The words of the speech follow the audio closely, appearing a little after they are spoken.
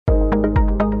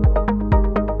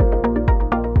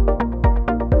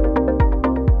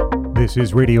This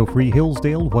is Radio Free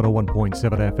Hillsdale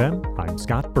 101.7 FM. I'm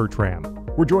Scott Bertram.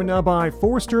 We're joined now by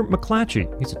Forrester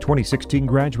McClatchy. He's a 2016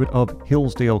 graduate of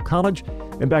Hillsdale College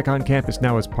and back on campus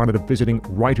now as part of the Visiting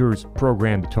Writers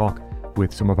Program to talk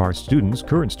with some of our students,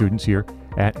 current students here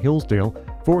at Hillsdale.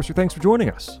 Forrester, thanks for joining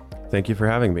us. Thank you for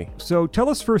having me. So tell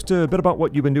us first a bit about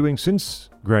what you've been doing since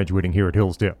graduating here at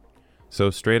Hillsdale. So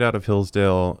straight out of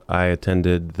Hillsdale, I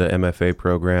attended the MFA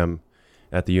program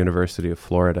at the University of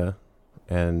Florida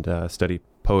and studied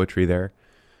poetry there.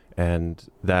 And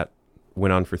that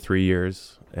went on for 3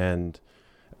 years. And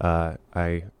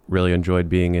I really enjoyed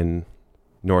being in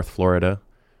North Florida,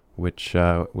 which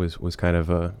was kind of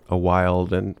a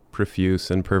wild and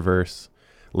profuse and perverse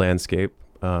landscape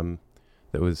that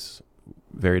was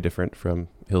very different from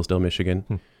Hillsdale,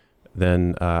 Michigan.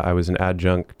 Then I was an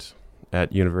adjunct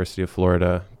at University of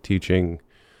Florida teaching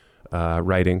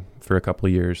writing for a couple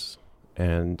of years.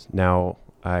 And now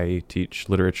I teach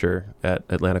literature at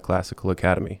Atlanta Classical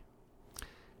Academy.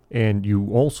 And you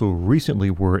also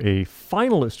recently were a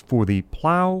finalist for the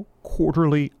Plough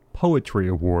Quarterly Poetry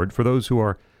Award. For those who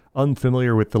are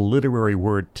unfamiliar with the literary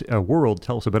world,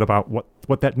 tell us a bit about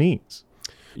what that means.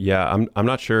 Yeah, I'm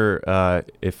not sure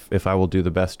if I will do the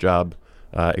best job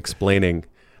explaining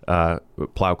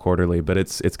Plough Quarterly, but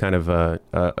it's kind of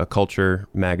a culture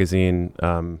magazine.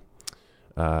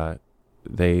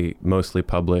 They mostly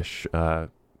publish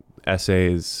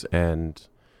essays and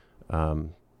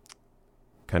kind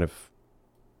of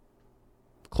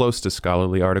close to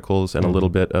scholarly articles and a little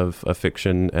bit of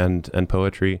fiction and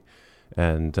poetry.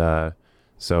 And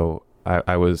so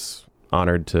I was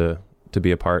honored to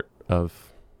be a part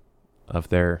of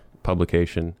their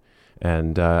publication.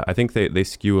 And I think they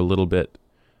skew a little bit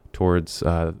towards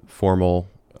formal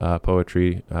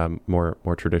poetry,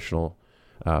 more traditional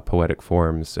poetic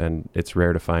forms, and it's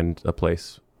rare to find a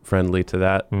place friendly to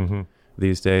that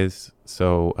these days.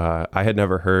 So I had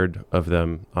never heard of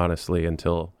them, honestly,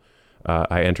 until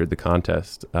I entered the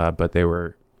contest, but they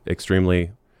were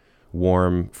extremely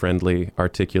warm, friendly,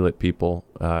 articulate people,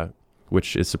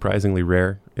 which is surprisingly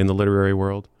rare in the literary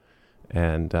world.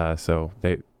 And so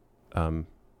they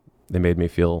made me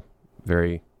feel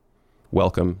very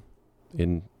welcome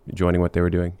in joining what they were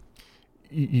doing.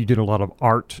 You did a lot of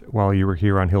art while you were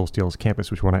here on Hillsdale's campus,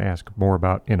 which I want to ask more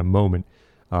about in a moment.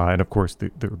 And of course,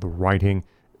 the writing.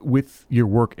 With your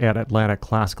work at Atlanta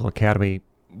Classical Academy,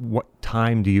 what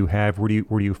time do you have? Where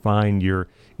do you find your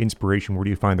inspiration? Where do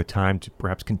you find the time to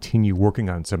perhaps continue working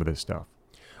on some of this stuff?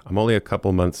 I'm only a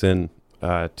couple months in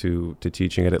to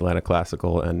teaching at Atlanta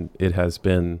Classical, and it has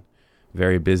been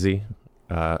very busy,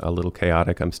 a little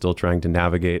chaotic. I'm still trying to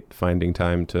navigate finding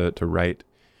time to write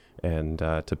and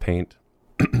to paint.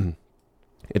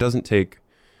 It doesn't take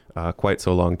quite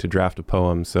so long to draft a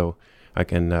poem, so I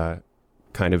can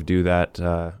kind of do that,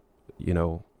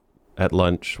 at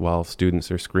lunch while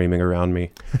students are screaming around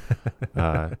me.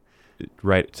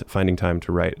 Finding time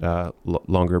to write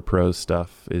longer prose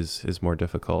stuff is more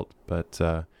difficult, but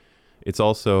it's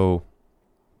also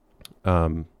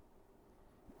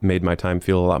made my time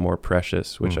feel a lot more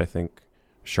precious, which I think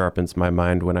sharpens my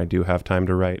mind when I do have time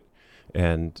to write.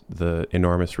 And the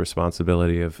enormous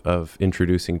responsibility of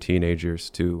introducing teenagers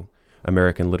to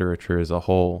American literature as a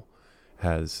whole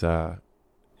has,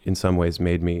 in some ways,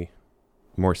 made me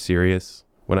more serious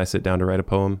when I sit down to write a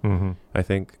poem, I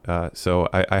think. So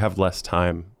I have less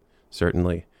time,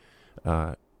 certainly.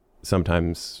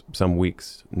 Sometimes, some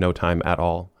weeks, no time at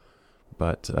all.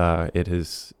 But it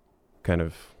has kind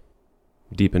of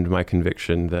deepened my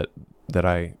conviction that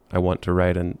I want to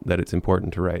write and that it's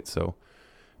important to write. So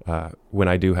when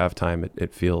I do have time,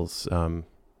 it feels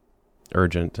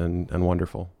urgent and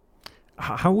wonderful.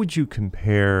 How would you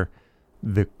compare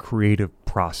the creative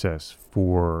process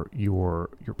for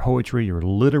your poetry, your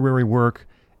literary work,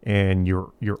 and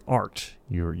your art,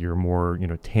 your more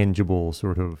tangible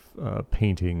sort of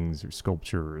paintings or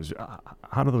sculptures?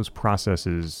 How do those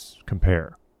processes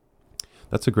compare?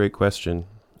 That's a great question.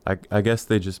 I guess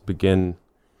they just begin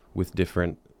with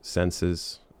different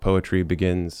senses. Poetry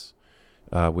begins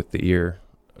with the ear,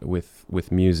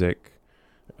 with music.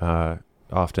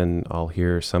 Often I'll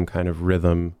hear some kind of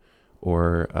rhythm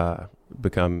or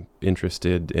become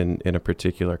interested in a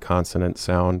particular consonant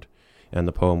sound, and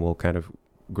the poem will kind of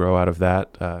grow out of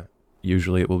that.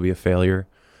 Usually it will be a failure,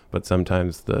 but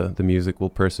sometimes the music will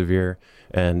persevere.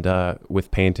 And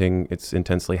with painting, it's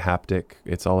intensely haptic.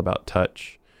 It's all about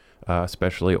touch.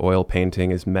 Especially oil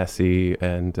painting is messy,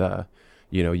 and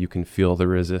you can feel the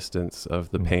resistance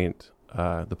of the paint,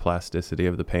 the plasticity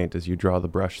of the paint as you draw the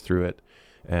brush through it.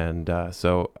 And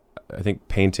so I think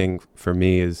painting for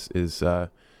me is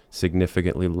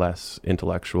significantly less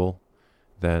intellectual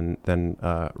than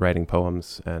writing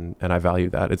poems, and I value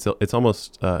that. It's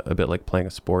almost a bit like playing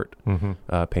a sport.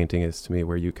 Mm-hmm. Painting is to me,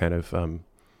 where you kind of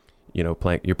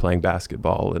you're playing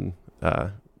basketball, and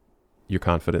your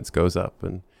confidence goes up,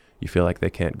 and you feel like they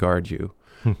can't guard you.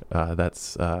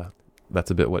 That's a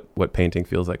bit what painting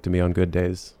feels like to me on good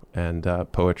days, and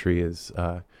poetry is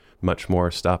much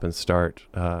more stop and start,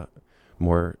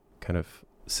 more kind of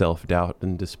self-doubt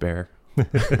and despair.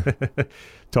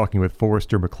 Talking with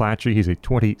Forrester McClatchy. He's a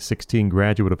 2016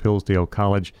 graduate of Hillsdale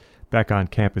College, back on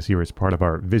campus here as part of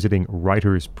our Visiting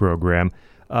Writers program.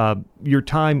 Your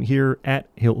time here at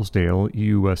Hillsdale,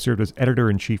 you served as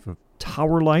editor-in-chief of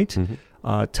Towerlight.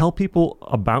 Mm-hmm. Tell people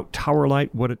about Towerlight,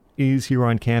 what it is here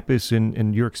on campus,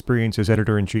 and your experience as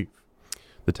editor-in-chief.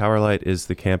 The Towerlight is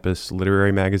the campus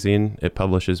literary magazine. It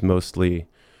publishes mostly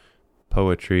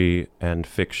poetry and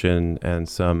fiction and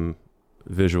some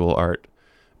visual art.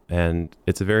 And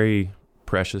it's a very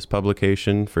precious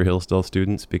publication for Hillsdale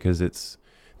students because it's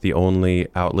the only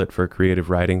outlet for creative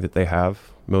writing that they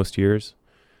have most years.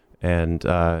 And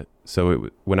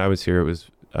when I was here, it was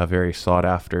a very sought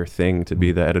after thing to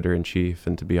be the editor-in-chief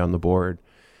and to be on the board.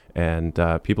 And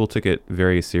people took it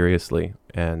very seriously.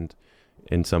 And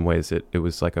in some ways, it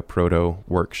was like a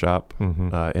proto-workshop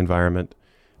environment.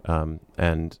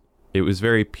 And it was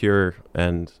very pure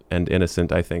and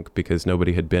innocent, I think, because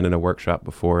nobody had been in a workshop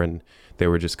before, and they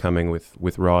were just coming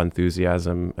with raw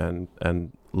enthusiasm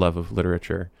and love of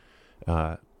literature.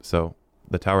 So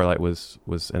the Towerlight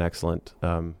was an excellent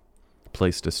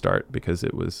place to start because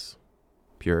it was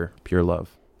pure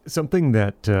love. Something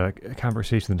that a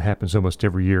conversation that happens almost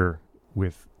every year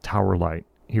with Towerlight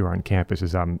here on campus,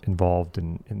 as I'm involved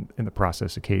in the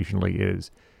process occasionally,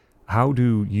 is how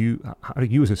do you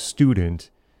as a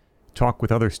student talk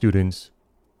with other students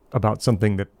about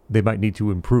something that they might need to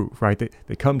improve, right?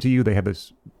 They come to you, they have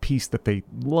this piece that they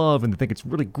love and they think it's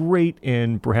really great,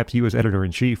 and perhaps you as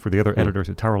editor-in-chief or the other editors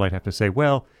at Towerlight have to say,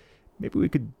 well, maybe we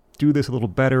could do this a little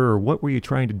better, or what were you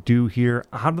trying to do here?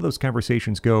 How do those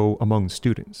conversations go among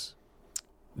students?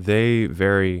 They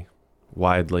vary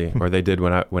widely, or they did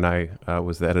when I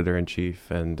was the editor-in-chief,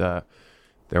 and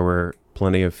there were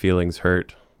plenty of feelings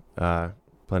hurt,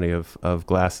 plenty of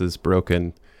glasses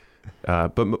broken.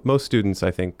 But most students,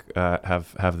 I think,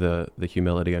 have the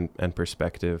humility and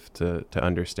perspective to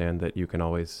understand that you can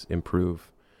always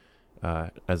improve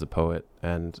as a poet.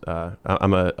 And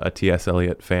I'm a T.S.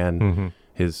 Eliot fan. Mm-hmm.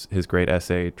 His great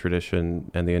essay,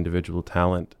 Tradition and the Individual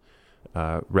Talent,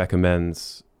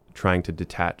 recommends trying to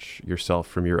detach yourself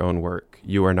from your own work.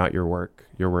 You are not your work.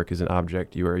 Your work is an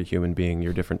object. You are a human being.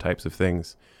 You're different types of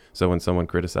things. So when someone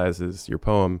criticizes your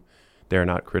poem, they're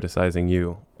not criticizing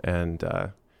you. And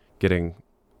getting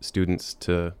students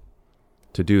to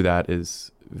do that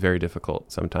is very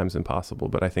difficult, sometimes impossible.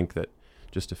 But I think that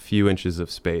just a few inches of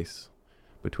space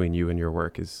between you and your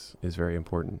work is very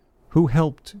important. Who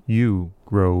helped you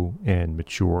grow and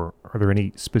mature? Are there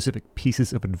any specific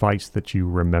pieces of advice that you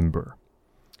remember?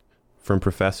 From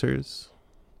professors?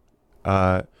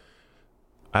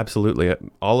 Absolutely.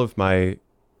 All of my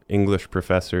English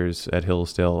professors at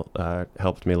Hillsdale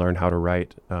helped me learn how to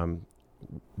write.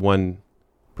 One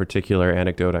particular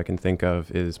anecdote I can think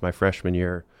of is my freshman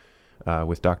year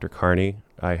with Dr. Carney.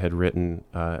 I had written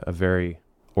a very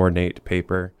ornate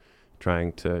paper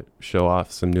trying to show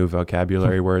off some new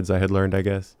vocabulary words I had learned, I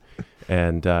guess.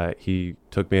 And he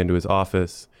took me into his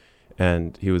office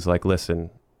and he was like,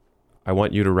 listen, I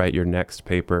want you to write your next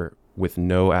paper with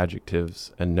no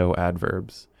adjectives and no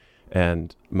adverbs.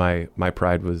 And my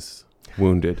pride was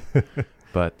wounded.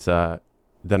 But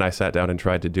then I sat down and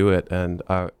tried to do it. And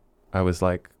I was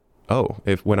like, oh,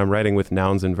 when I'm writing with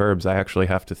nouns and verbs, I actually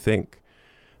have to think.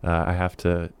 I have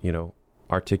to,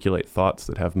 articulate thoughts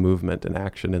that have movement and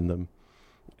action in them.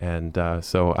 And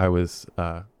so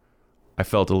I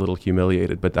felt a little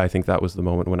humiliated, but I think that was the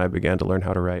moment when I began to learn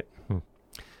how to write.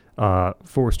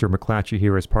 Forrester McClatchy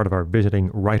here as part of our Visiting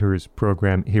Writers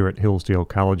program here at Hillsdale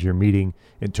College. You're meeting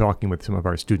and talking with some of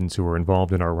our students who are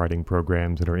involved in our writing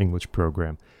programs and our English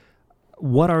program.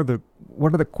 What are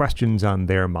the questions on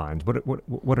their minds?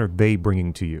 What are they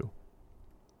bringing to you?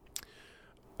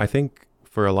 I think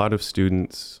for a lot of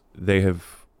students, they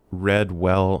have read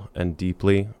well and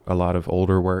deeply a lot of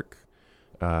older work,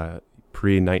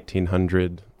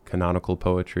 pre-1900 canonical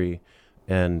poetry,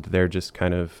 and they're just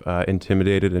kind of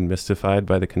intimidated and mystified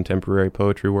by the contemporary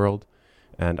poetry world.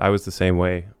 And I was the same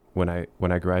way when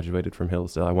I graduated from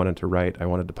Hillsdale. I wanted to write, I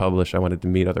wanted to publish, I wanted to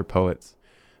meet other poets,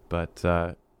 but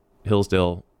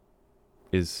Hillsdale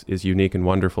is unique and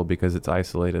wonderful because it's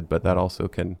isolated, but that also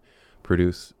can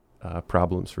produce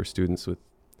problems for students with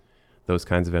those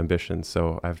kinds of ambitions.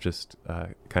 So I've just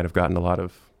kind of gotten a lot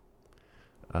of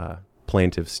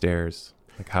plaintive stares.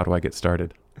 Like, how do I get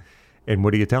started? And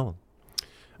what do you tell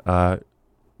them?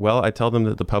 Well, I tell them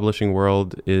that the publishing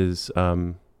world is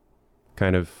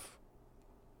kind of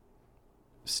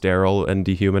sterile and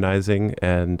dehumanizing,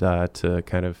 and to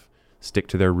kind of stick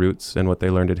to their roots and what they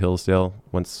learned at Hillsdale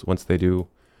once they do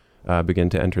begin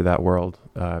to enter that world,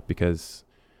 because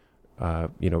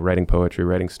writing poetry,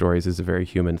 writing stories is a very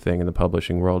human thing, and the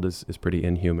publishing world is pretty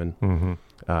inhuman.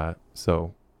 Mm-hmm.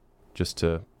 So just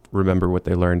to remember what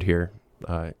they learned here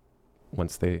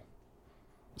once they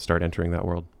start entering that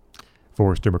world.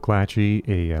 Forrester McClatchy,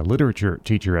 a literature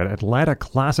teacher at Atlanta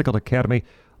Classical Academy,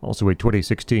 also a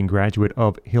 2016 graduate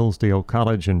of Hillsdale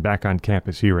College, and back on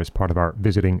campus here as part of our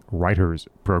Visiting Writers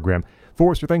program.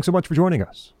 Forrester, thanks so much for joining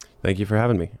us. Thank you for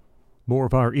having me. More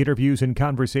of our interviews and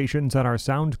conversations on our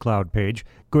SoundCloud page.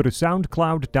 Go to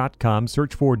soundcloud.com,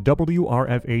 search for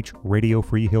WRFH Radio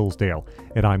Free Hillsdale.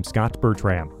 And I'm Scott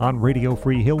Bertram on Radio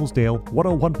Free Hillsdale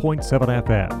 101.7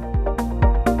 FM.